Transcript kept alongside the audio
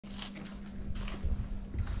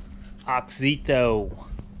Auxito.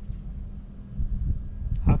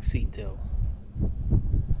 Auxito,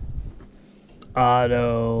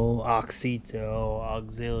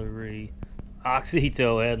 auxiliary,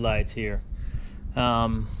 Auxito headlights here.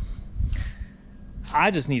 I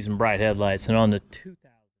just need some bright headlights, and on the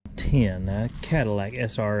 2010 Cadillac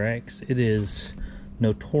SRX, it is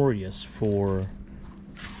notorious for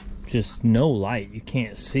just no light. You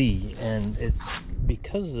can't see, and it's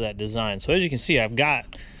because of that design. So as you can see, I've got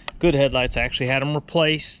good headlights. I actually had them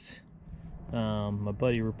replaced. My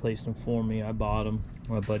buddy replaced them for me. I bought them.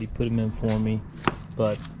 My buddy put them in for me.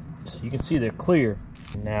 But so you can see they're clear.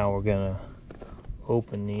 Now we're gonna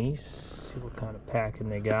open these, see what kind of packing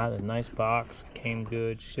they got. A nice box, came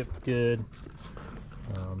good, shipped good,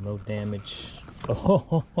 no damage.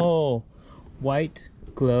 Oh, white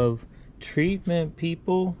glove treatment,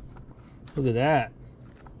 people. Look at that.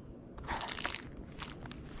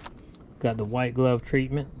 Got the white glove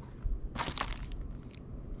treatment.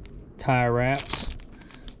 Tie wraps.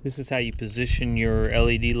 This is how you position your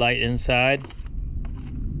LED light inside.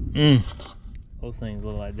 Those things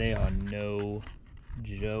look like they are no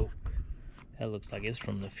joke. That looks like it's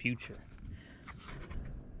from the future.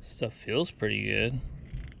 Stuff feels pretty good.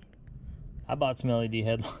 I bought some LED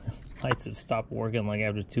headlights that stopped working like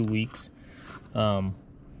after 2 weeks for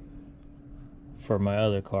my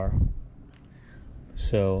other car.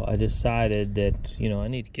 So I decided that, you know, I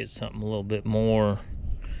need to get something a little bit more,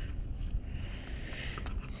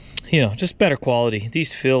 you know, just better quality.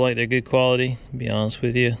 These feel like they're good quality, to be honest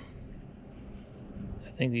with you.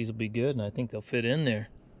 I think these will be good, and I think they'll fit in there.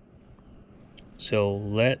 So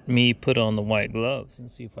let me put on the white gloves and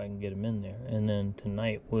see if I can get them in there. And then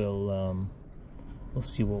tonight we'll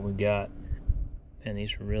see what we got. And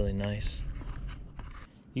these are really nice.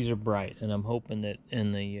 These are bright, and I'm hoping that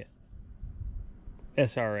in the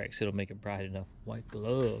SRX it'll make it bright enough. White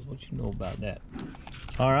gloves, what you know about that?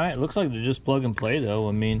 All right, looks like they're just plug and play though.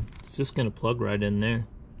 I mean, it's just gonna plug right in there.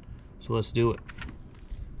 So let's do it.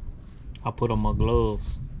 I'll put on my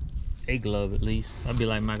gloves. A glove at least. I'll be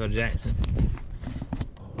like Michael Jackson.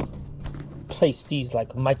 Place these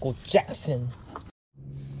like Michael Jackson.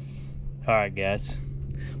 All right, guys,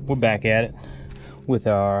 we're back at it with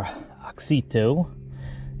our Auxito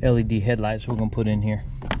LED headlights we're gonna put in here.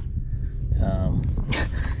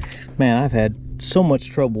 Man, I've had so much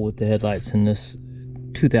trouble with the headlights in this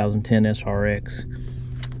 2010 SRX,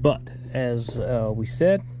 but as we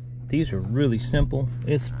said, these are really simple.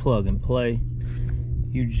 It's plug and play.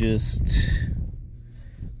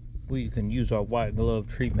 We can use our white glove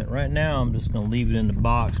treatment. Right now I'm just gonna leave it in the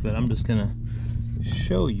box, but I'm just gonna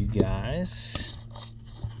show you guys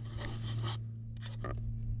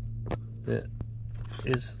that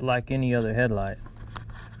it's like any other headlight.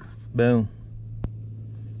 Boom.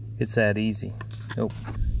 It's that easy. Nope.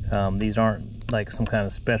 These aren't like some kind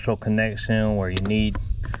of special connection where you need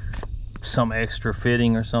some extra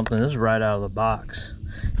fitting or something. This is right out of the box.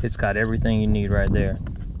 It's got everything you need right there.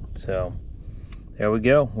 So there we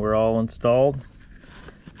go. We're all installed,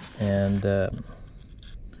 and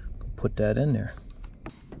put that in there.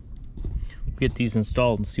 Get these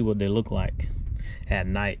installed and see what they look like at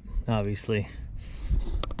night. Obviously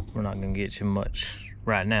we're not gonna get you much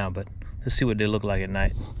right now, but let's see what they look like at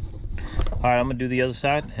night. All right, I'm gonna do the other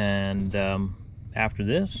side, and after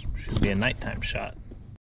this should be a nighttime shot.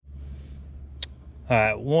 All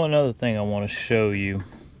right, one other thing I want to show you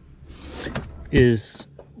is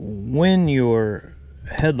when your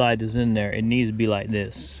headlight is in there, it needs to be like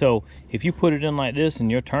this. So if you put it in like this and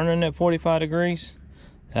you're turning at 45 degrees,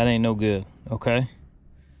 that ain't no good, okay?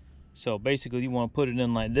 So basically you want to put it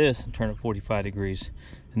in like this and turn it 45 degrees.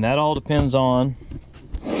 And that all depends on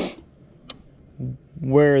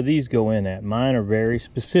where these go in at. Mine are very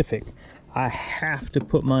specific. I have to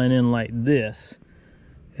put mine in like this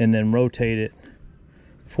and then rotate it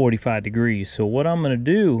 45 degrees. So what I'm going to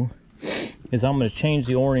do is I'm going to change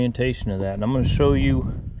the orientation of that, and I'm going to show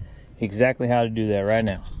you exactly how to do that right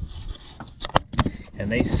now.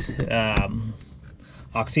 And they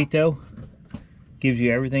Auxito gives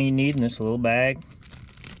you everything you need in this little bag.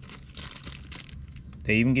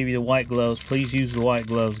 They even give you the white gloves. Please use the white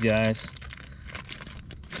gloves, guys.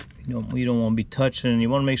 You don't want to be touching, you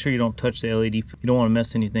want to make sure you don't touch the LED. You don't want to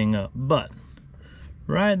mess anything up. But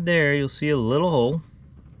right there you'll see a little hole,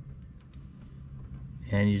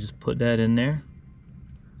 and you just put that in there,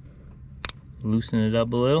 loosen it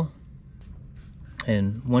up a little,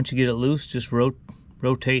 and once you get it loose, just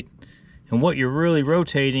rotate. And what you're really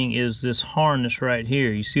rotating is this harness right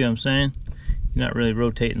here. You see what I'm saying? You're not really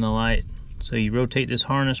rotating the light. So you rotate this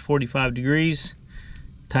harness 45 degrees,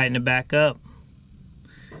 tighten it back up,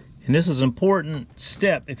 and And this is an important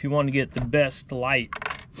step if you want to get the best light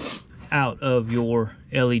out of your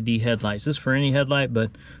LED headlights. This is for any headlight,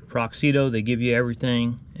 but for Auxito, they give you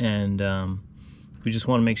everything, and we just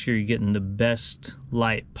want to make sure you're getting the best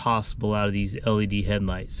light possible out of these LED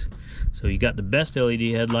headlights. So you got the best LED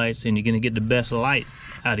headlights, and you're going to get the best light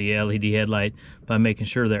out of your LED headlight by making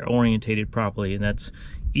sure they're orientated properly. And that's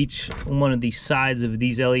each one of these sides of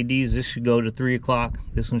these LEDs. This should go to 3 o'clock,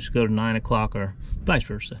 this one should go to 9 o'clock, or vice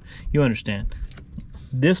versa. You understand.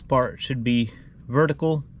 This part should be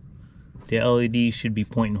vertical, the LED should be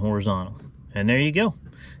pointing horizontal. And there you go.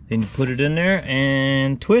 Then you put it in there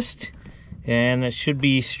and twist, and it should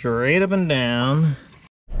be straight up and down.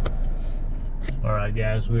 Alright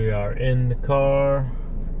guys, we are in the car.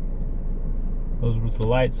 Those with the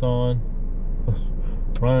lights on.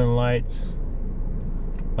 Running lights.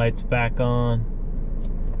 Lights back on.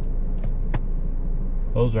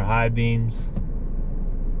 Those are high beams.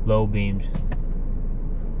 Low beams.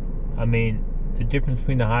 I mean, the difference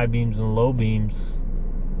between the high beams and the low beams,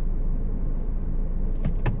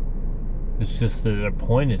 it's just that they're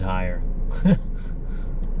pointed higher.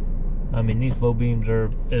 I mean, these low beams are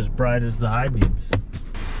as bright as the high beams.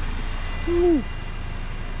 Woo.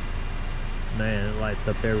 Man, it lights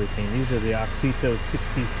up everything. These are the Auxito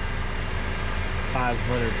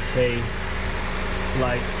 6500K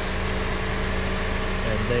lights,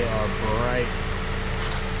 and they are bright.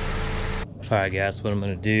 Alright guys, what I'm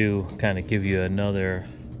going to do, kind of give you another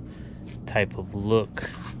type of look,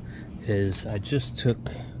 is I just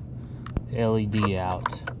took the LED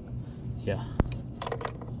out. Yeah.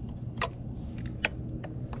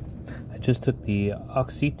 I just took the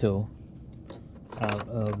Auxito out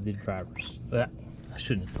of the driver's. I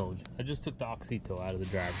shouldn't have told you. I just took the Auxito out of the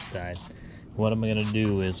driver's side. What I'm going to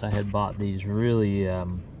do is, I had bought these really,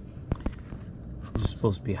 these are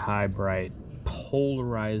supposed to be high bright,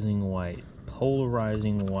 polarizing white.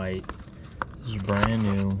 Polarizing white. This is brand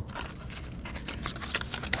new.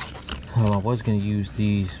 I was going to use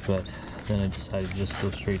these, but then I decided to just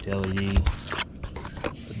go straight to LED.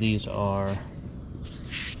 But these are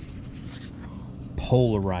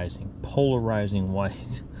polarizing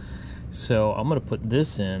white. So I'm going to put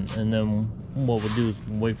this in, and then what we'll do is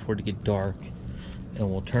wait for it to get dark,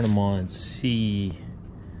 and we'll turn them on and see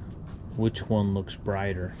which one looks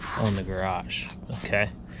brighter on the garage. Okay,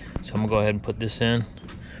 so I'm gonna go ahead and put this in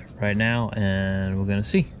right now, and we're gonna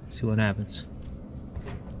see what happens.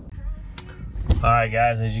 All right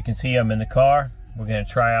guys, as you can see, I'm in the car. We're gonna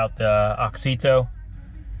try out the Auxito.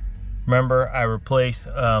 Remember I replaced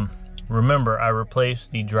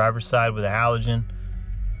the driver's side with a halogen.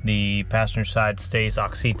 The passenger side stays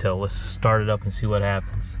Auxito. Let's start it up and see what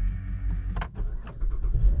happens.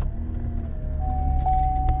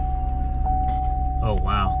 Oh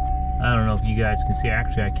wow, I don't know if you guys can see.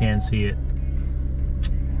 Actually, I can see it.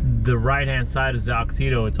 The right hand side is the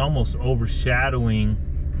Auxito. It's almost overshadowing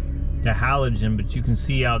the halogen, but you can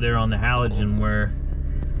see out there on the halogen where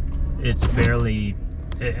it's barely,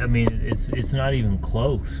 I mean, it's not even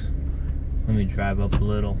close. Let me drive up a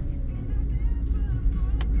little.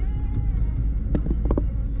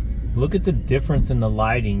 Look at the difference in the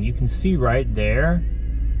lighting. You can see right there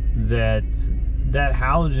that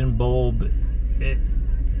halogen bulb,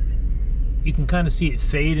 you can kind of see it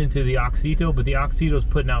fade into the Auxito, but the Auxito's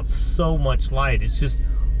putting out so much light, it's just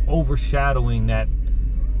overshadowing that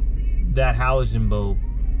halogen bulb.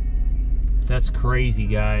 That's crazy,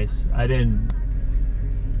 guys. I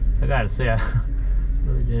gotta say, I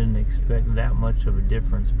really didn't expect that much of a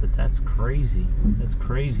difference, but that's crazy. That's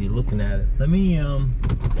crazy looking at it. Let me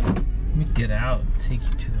get out and take you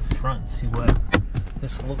to the front and see what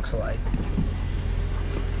this looks like.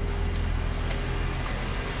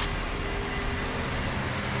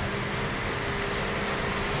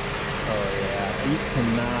 Oh yeah, you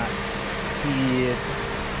cannot see it.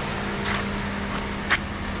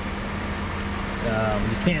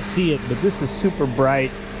 You can't see it, but this is super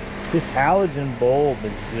bright. This halogen bulb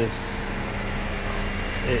is just,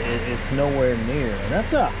 it's nowhere near. And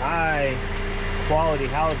that's a high quality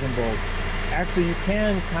halogen bulb. Actually, you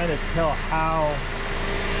can kind of tell how,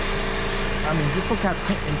 I mean, just look how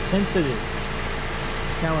intense it is.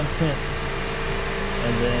 Look how intense.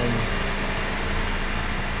 And then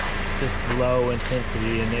just low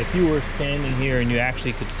intensity. And if you were standing here and you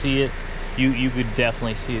actually could see it, you could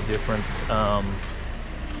definitely see a difference.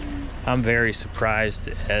 I'm very surprised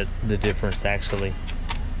at the difference, actually.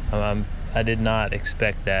 I did not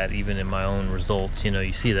expect that, even in my own results. You know,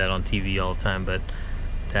 you see that on TV all the time, but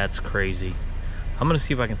that's crazy. I'm gonna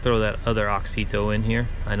see if I can throw that other Auxito in here.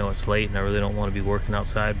 I know it's late and I really don't want to be working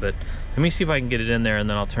outside, but let me see if I can get it in there, and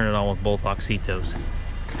then I'll turn it on with both Auxitos.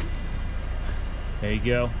 There you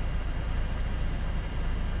go.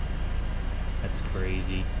 That's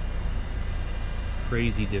crazy.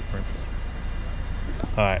 Crazy difference.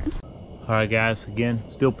 Alright. Alright guys, again,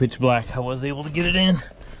 still pitch black. I was able to get it in.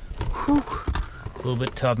 Whew. A little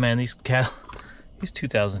bit tough, man. These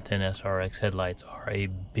 2010 SRX headlights are a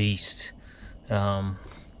beast. Let's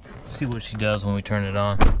see what she does when we turn it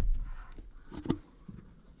on.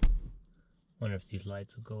 Wonder if these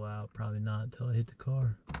lights will go out. Probably not until I hit the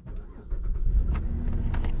car.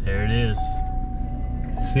 There it is.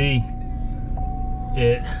 See,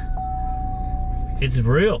 it's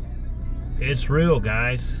real. It's real,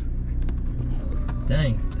 guys.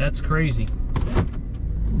 Dang, that's crazy.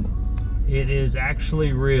 It is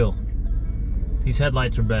actually real. These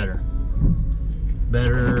headlights are better.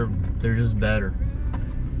 Better, they're just better.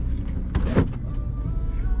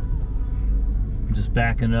 I'm just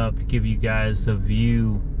backing up to give you guys a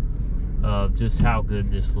view of just how good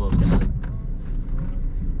this looks.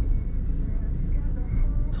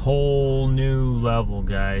 It's whole new level,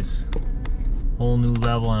 guys. Whole new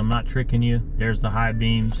level, and I'm not tricking you. There's the high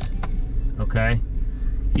beams, okay?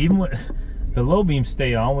 Even when the low beams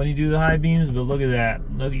stay on when you do the high beams, but look at that.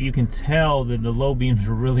 Look, you can tell that the low beams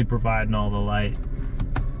are really providing all the light.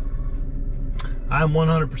 I'm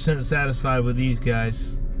 100% satisfied with these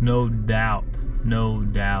guys, no doubt, no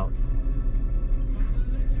doubt.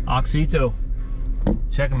 Auxito,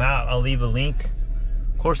 check them out. I'll leave a link.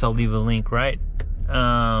 Of course, I'll leave a link, right?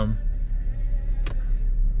 I'm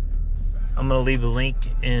gonna leave a link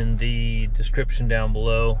in the description down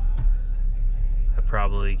below. I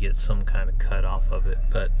probably get some kind of cut off of it,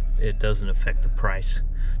 but it doesn't affect the price.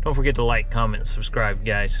 Don't forget to like, comment, and subscribe,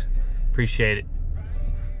 guys. Appreciate it.